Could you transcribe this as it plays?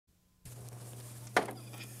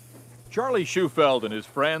Charlie Schufeld and his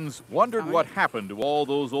friends wondered what happened to all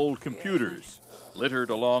those old computers littered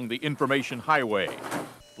along the information highway,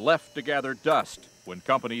 left to gather dust when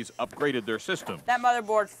companies upgraded their systems. That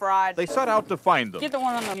motherboard's fried. They set out to find them, Get the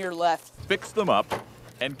one on your left. fix them up,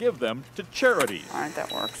 and give them to charities. All right,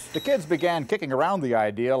 that works. The kids began kicking around the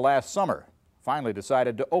idea last summer. Finally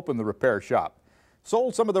decided to open the repair shop.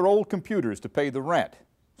 Sold some of their old computers to pay the rent.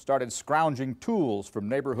 Started scrounging tools from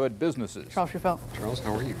neighborhood businesses. Charles Schufeld. Charles,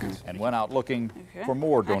 how are you? And went out looking for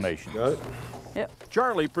more donations. Got it? Yep.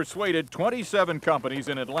 Charlie persuaded 27 companies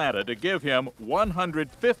in Atlanta to give him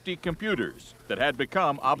 150 computers that had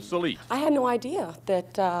become obsolete. I had no idea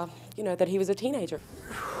that, that he was a teenager.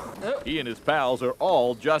 He and his pals are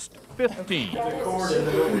all just 15,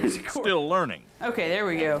 still learning. Okay, there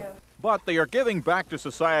we go. But they are giving back to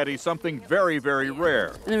society something very, very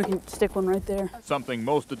rare, And then we can stick one right there. something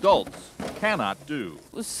most adults cannot do.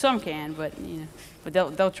 Well, some can, but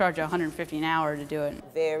they'll charge you $150 an hour to do it.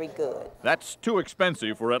 Very good. That's too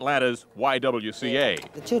expensive for Atlanta's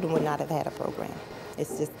YWCA. The children would not have had a program.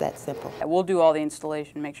 It's just that simple. We'll do all the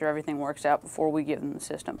installation, make sure everything works out before we give them the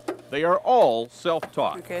system. They are all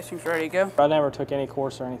self-taught, Okay, this thing's ready to go. I never took any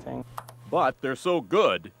course or anything. but they're so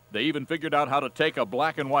good, they even figured out how to take a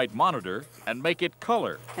black and white monitor and make it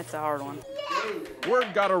color. That's a hard one.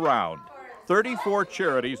 Word got around. 34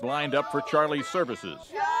 charities lined up for Charlie's services.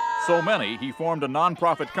 So many, he formed a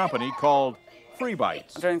nonprofit company called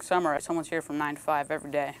Freebytes. During summer, someone's here from 9 to 5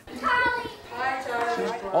 every day.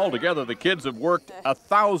 Altogether, the kids have worked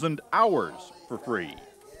 1,000 hours for free.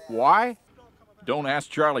 Why? Don't ask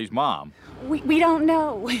Charlie's mom. We don't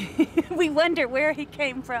know. We wonder where he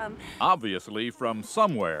came from. Obviously from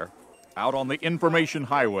somewhere out on the information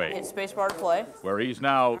highway, Hit spacebar to play. where he's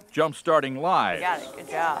now jump-starting lives, Got it, good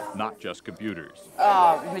job. not just computers.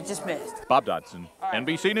 Oh, we just missed. Bob Dotson,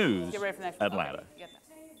 NBC News, Get ready for the next Atlanta. Okay,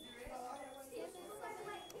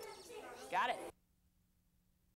 got it.